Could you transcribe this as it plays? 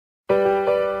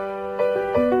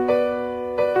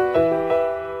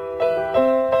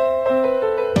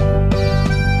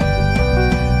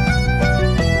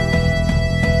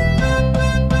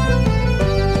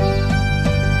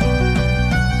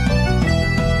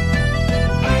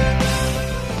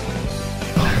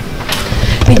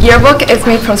The yearbook is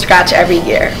made from scratch every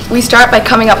year. We start by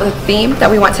coming up with a theme that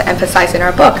we want to emphasize in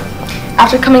our book.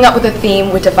 After coming up with a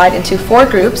theme, we divide into 4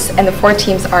 groups, and the 4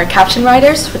 teams are caption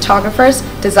writers, photographers,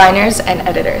 designers, and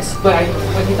editors.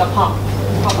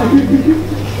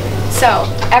 So,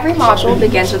 every module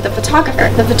begins with the photographer.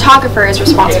 The photographer is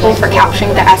responsible for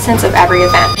capturing the essence of every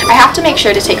event. I have to make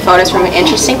sure to take photos from an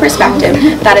interesting perspective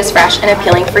that is fresh and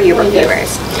appealing for Yearbook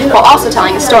viewers, while also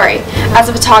telling a story. As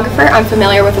a photographer, I'm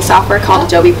familiar with a software called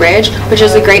Adobe Bridge, which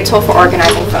is a great tool for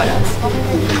organizing photos.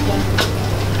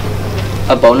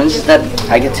 A bonus is that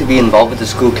I get to be involved with the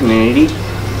school community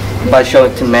by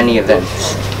showing to many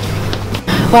events.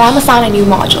 When I'm assigned a new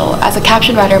module, as a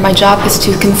caption writer, my job is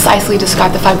to concisely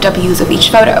describe the 5 W's of each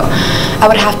photo. I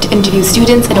would have to interview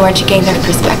students in order to gain their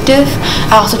perspective.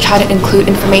 I also try to include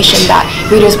information that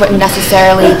readers wouldn't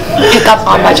necessarily pick up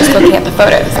on by just looking at the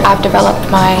photos. I've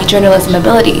developed my journalism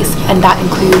abilities, and that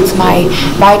includes my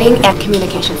writing and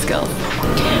communication skills.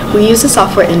 We use the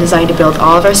software InDesign to build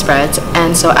all of our spreads,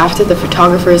 and so after the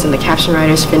photographers and the caption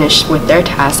writers finish with their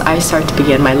tasks, I start to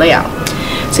begin my layout.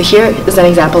 So here is an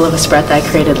example of a spread that I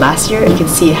created last year. You can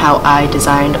see how I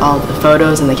designed all of the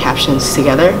photos and the captions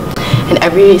together. And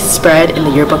every spread in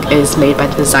the yearbook is made by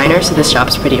the designer, so this job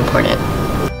is pretty important.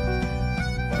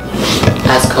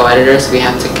 As co-editors, we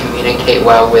have to communicate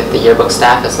well with the yearbook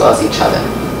staff as well as each other.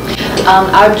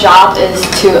 Our job is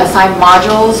to assign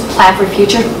modules, plan for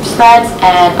future spreads,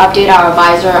 and update our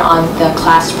advisor on the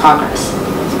class progress.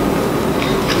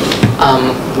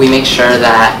 We make sure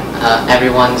that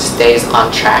everyone stays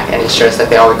on track and ensures that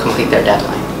they all complete their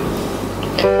deadline.